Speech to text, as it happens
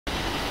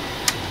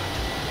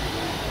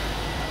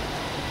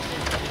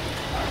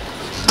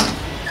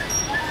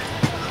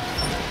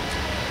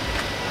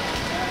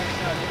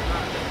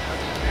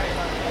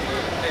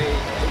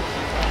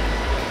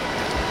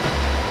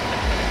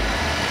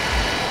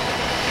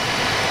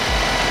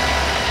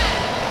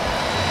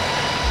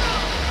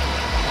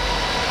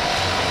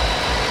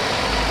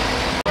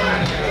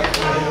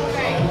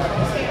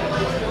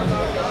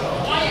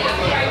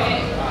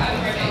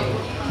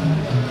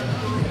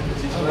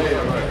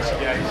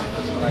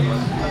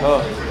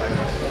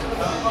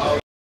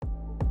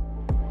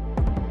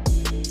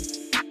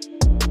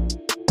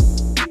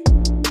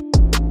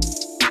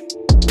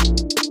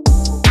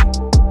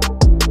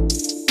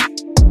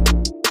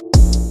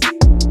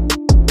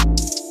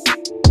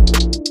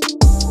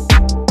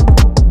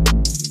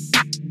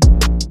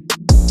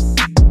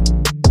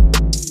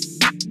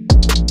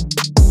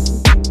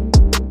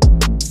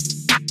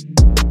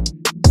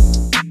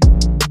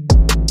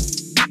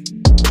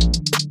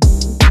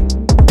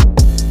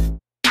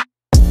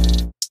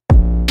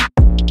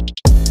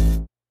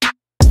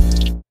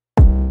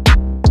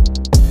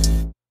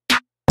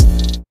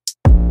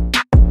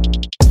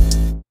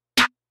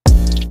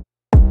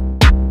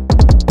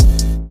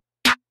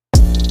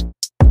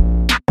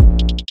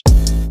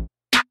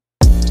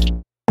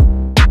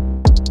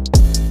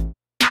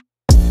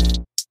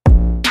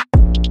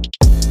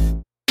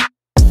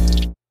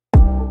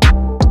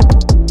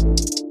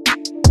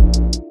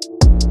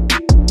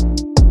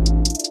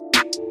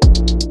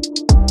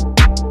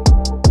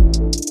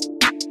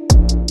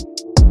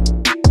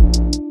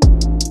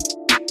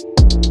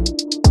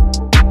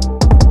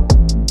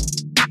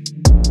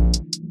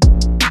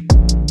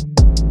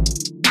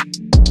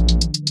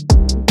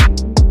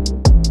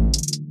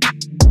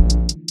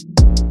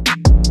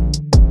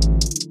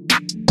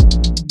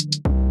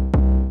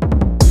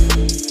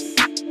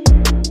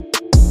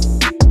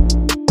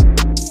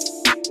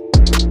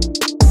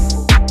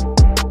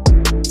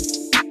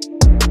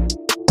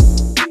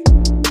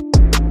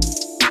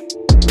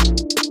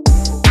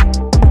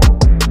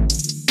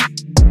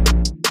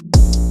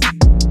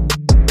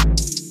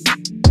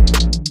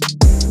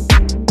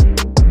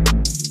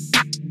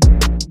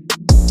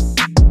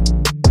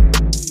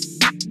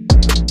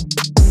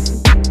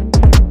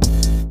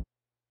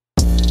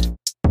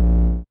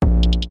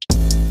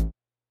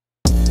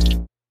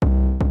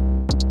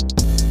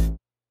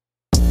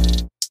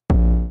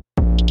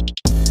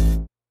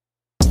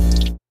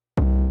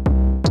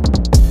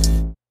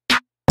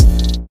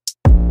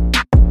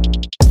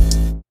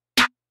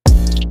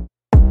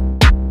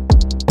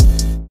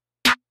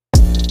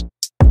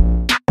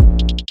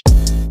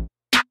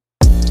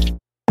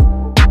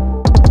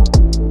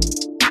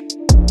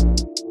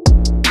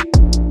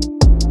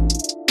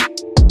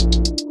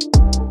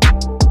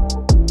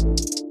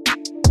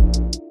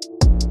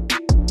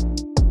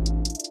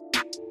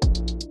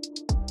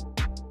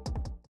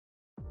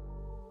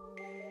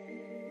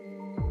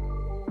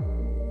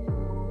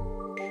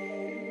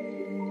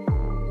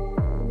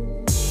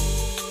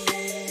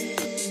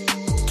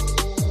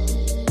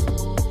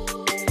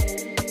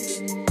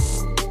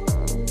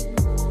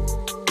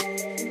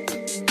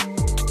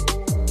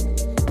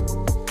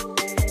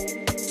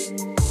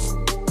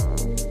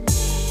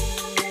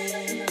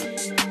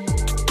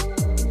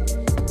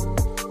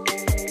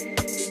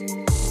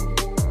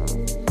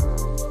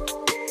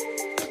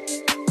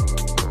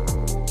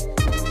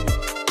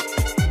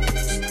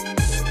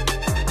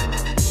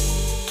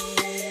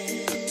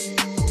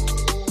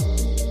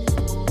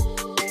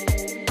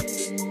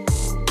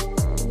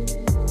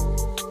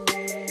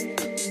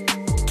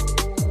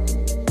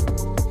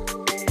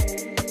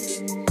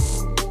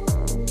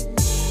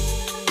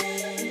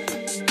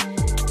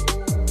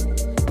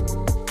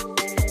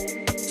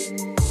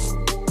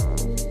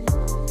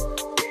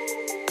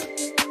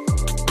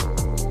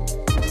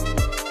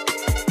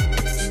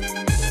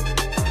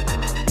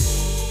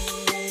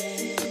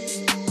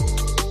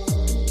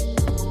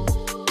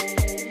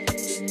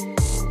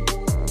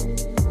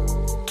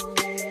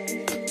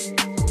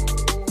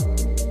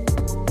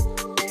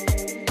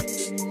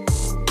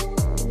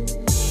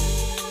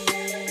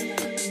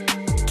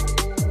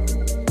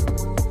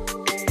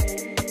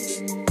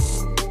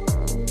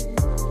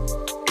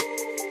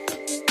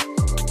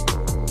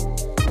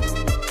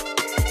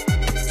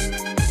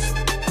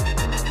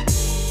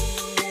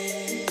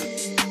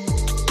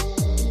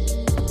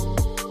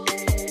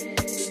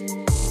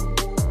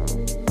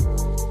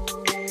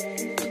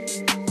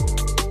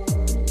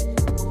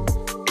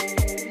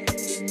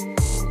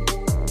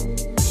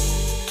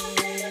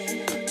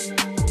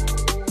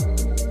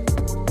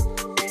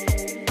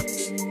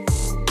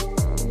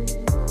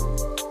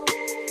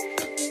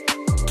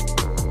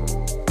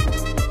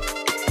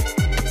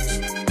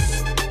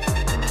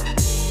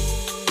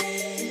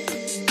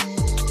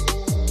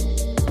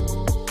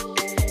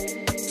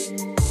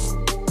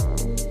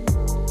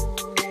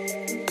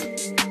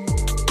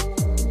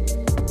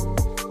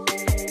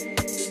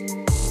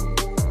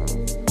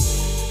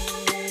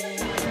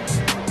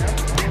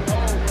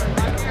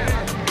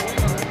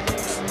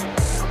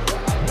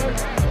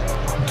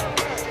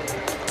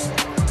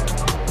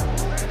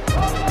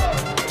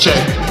Check.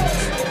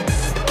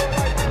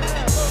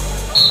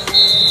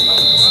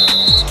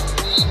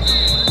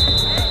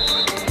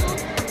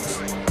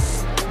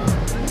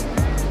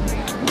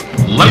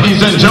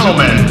 Ladies and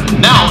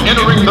gentlemen, now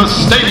entering the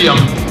stadium,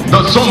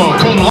 the Summa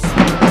Cum Laude.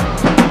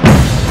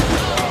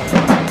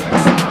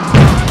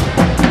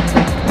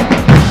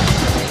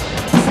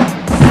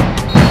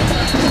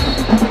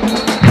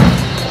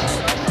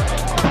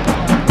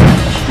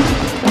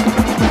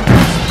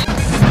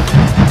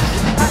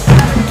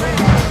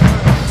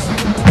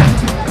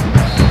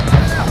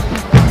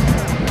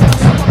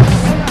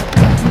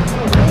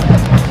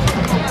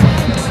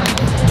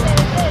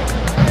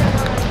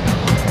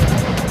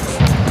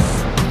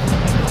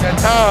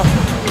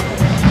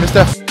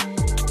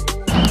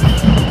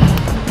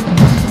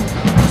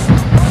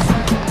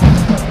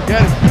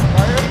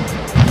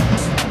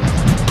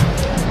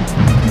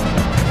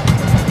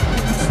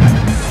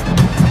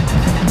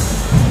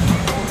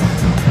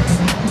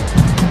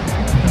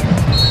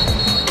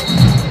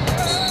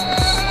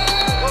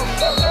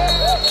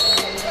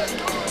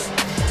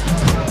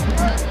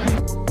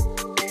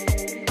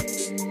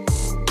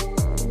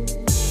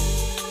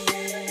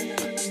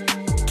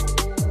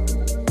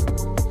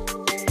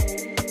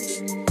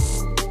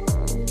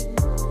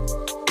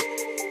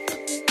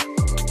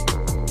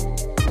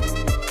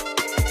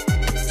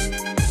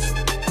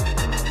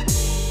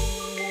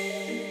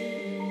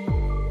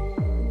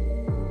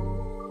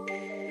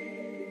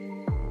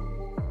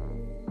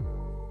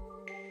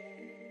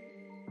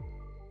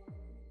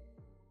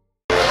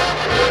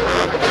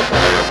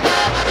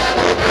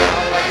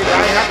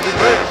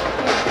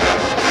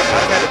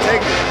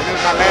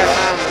 my last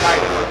time tonight.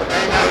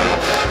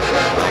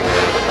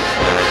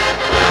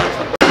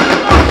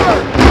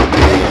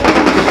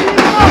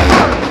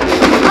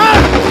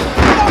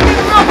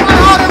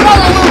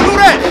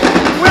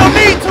 We'll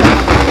need to.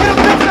 Get them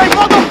to say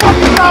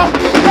motherfucking y'all.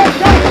 Yes,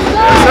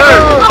 sir.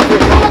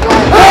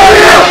 Hell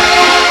yeah!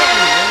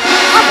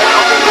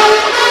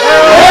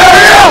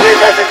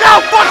 This is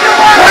our fucking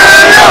work!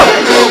 Hell yeah!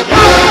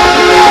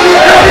 Hell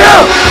yeah! Hell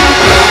yeah!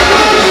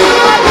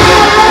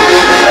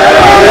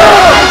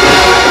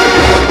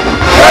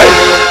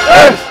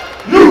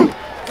 S-U-T! Woo!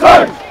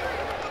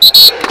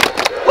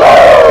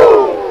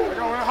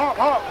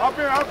 Hop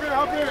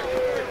in.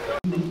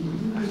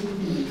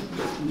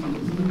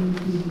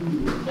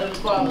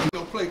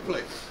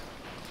 Play.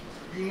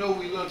 You know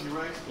we love you,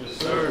 right? Yes,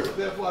 sir.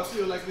 Therefore, I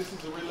feel like this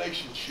is a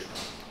relationship.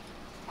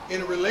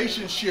 And a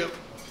relationship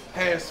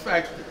has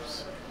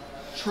factors.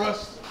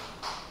 Trust,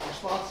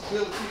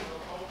 responsibility,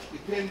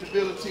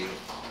 dependability,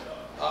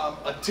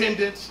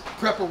 attendance,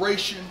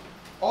 preparation,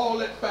 all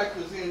that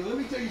factors in. Let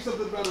me tell you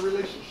something about a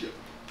relationship.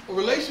 A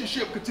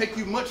relationship could take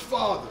you much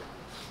farther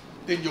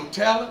than your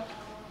talent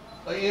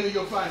or any of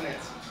your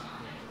finances,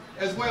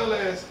 as well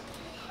as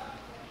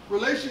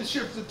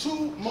relationships. The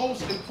two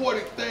most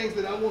important things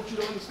that I want you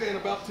to understand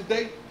about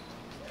today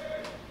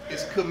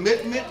is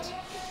commitment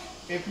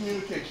and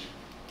communication.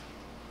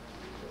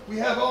 We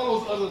have all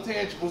those other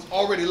tangibles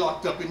already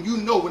locked up, and you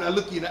know when I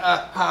look you in the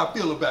eye how I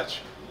feel about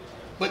you.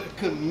 But the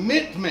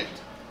commitment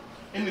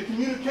and the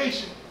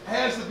communication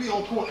has to be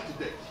on point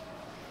today.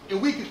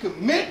 And we can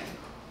commit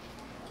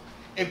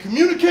and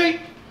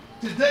communicate,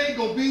 today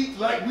gonna be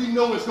like we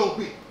know it's gonna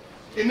be.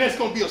 And that's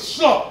gonna be a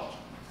slog.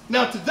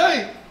 Now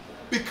today,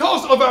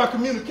 because of our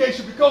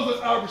communication, because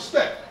of our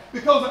respect,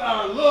 because of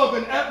our love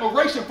and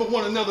admiration for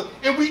one another,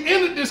 and we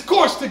ended this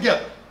course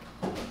together.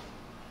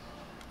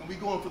 And we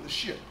going for the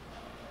ship.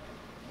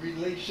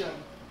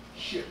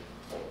 Relationship.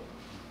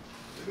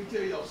 Let me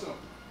tell y'all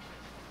something.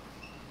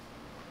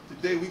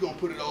 Today we're going to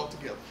put it all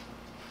together.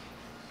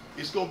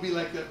 It's going to be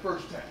like that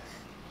first time.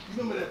 You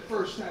remember that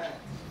first time?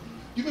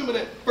 You remember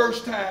that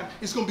first time?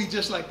 It's going to be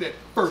just like that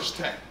first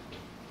time.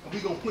 And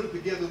we're going to put it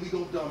together. We're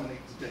going to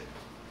dominate today.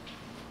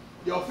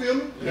 Y'all feel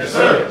me? Yes,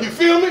 sir. You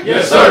feel me?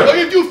 Yes, sir. Well,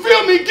 if you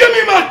feel me, give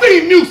me my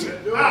theme music.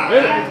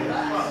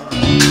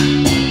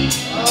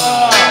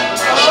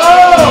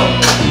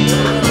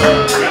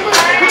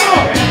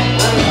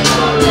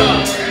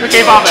 We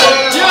came on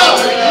that.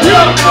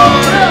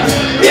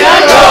 Here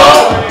I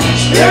go.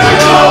 Here we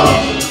go.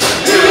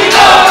 Here we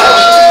go.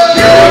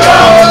 Here we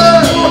go.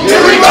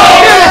 Here we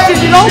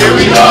go. Here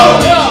we go.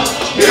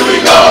 Here we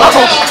go.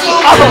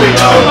 Here we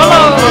go.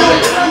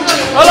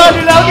 Hold on,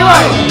 you know, you're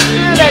right.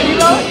 Hear that, you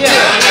know?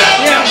 Yeah.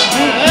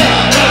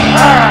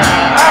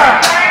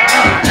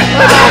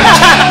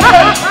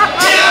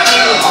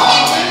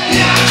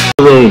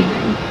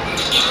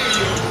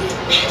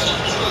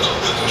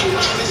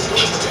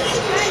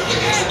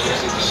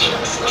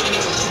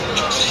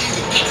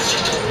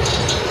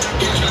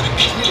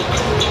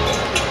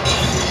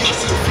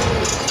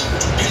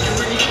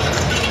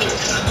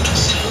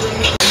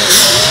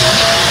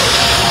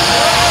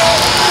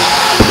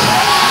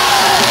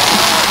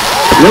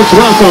 Let's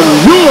welcome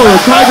your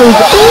Tigers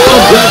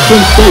of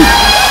Jackson State.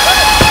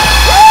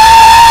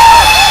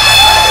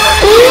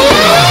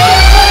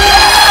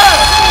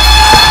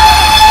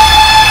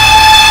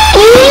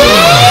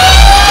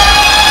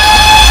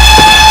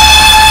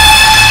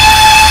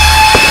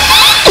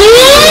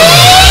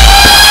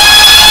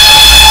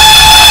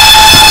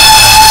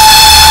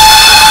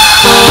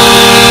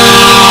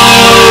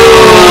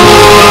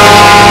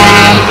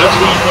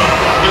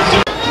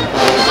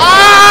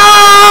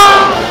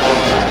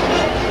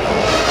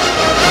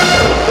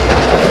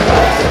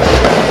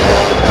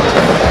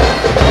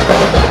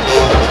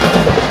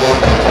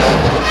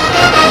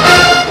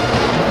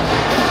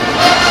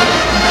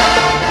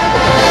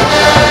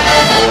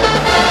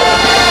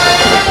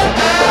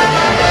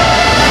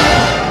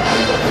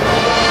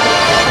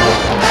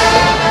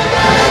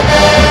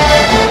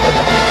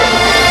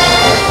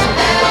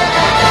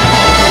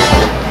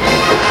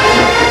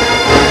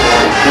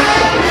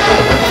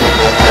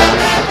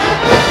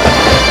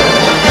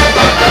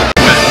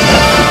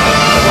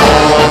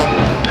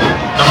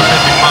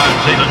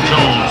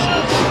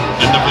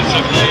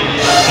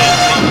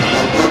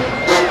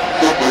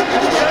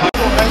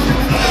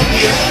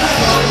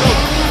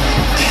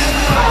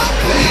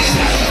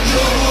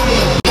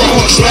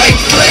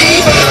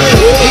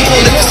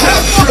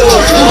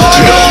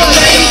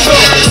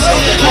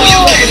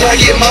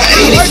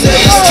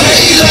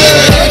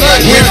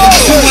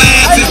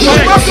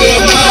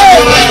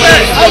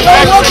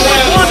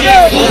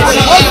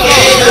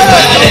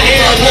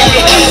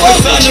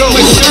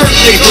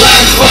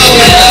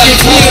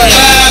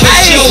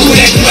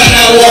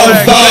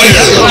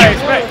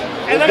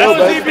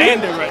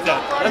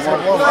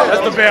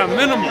 That's the bare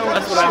minimum.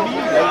 That's what I mean.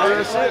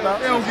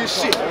 They don't get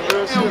shit.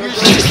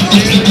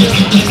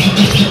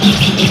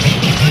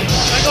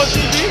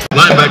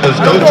 Linebackers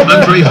coach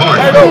Andre Hart.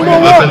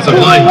 Offensive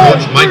line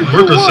coach Mike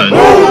Merkerson.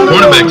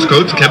 Cornerbacks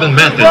coach Kevin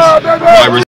Mathis.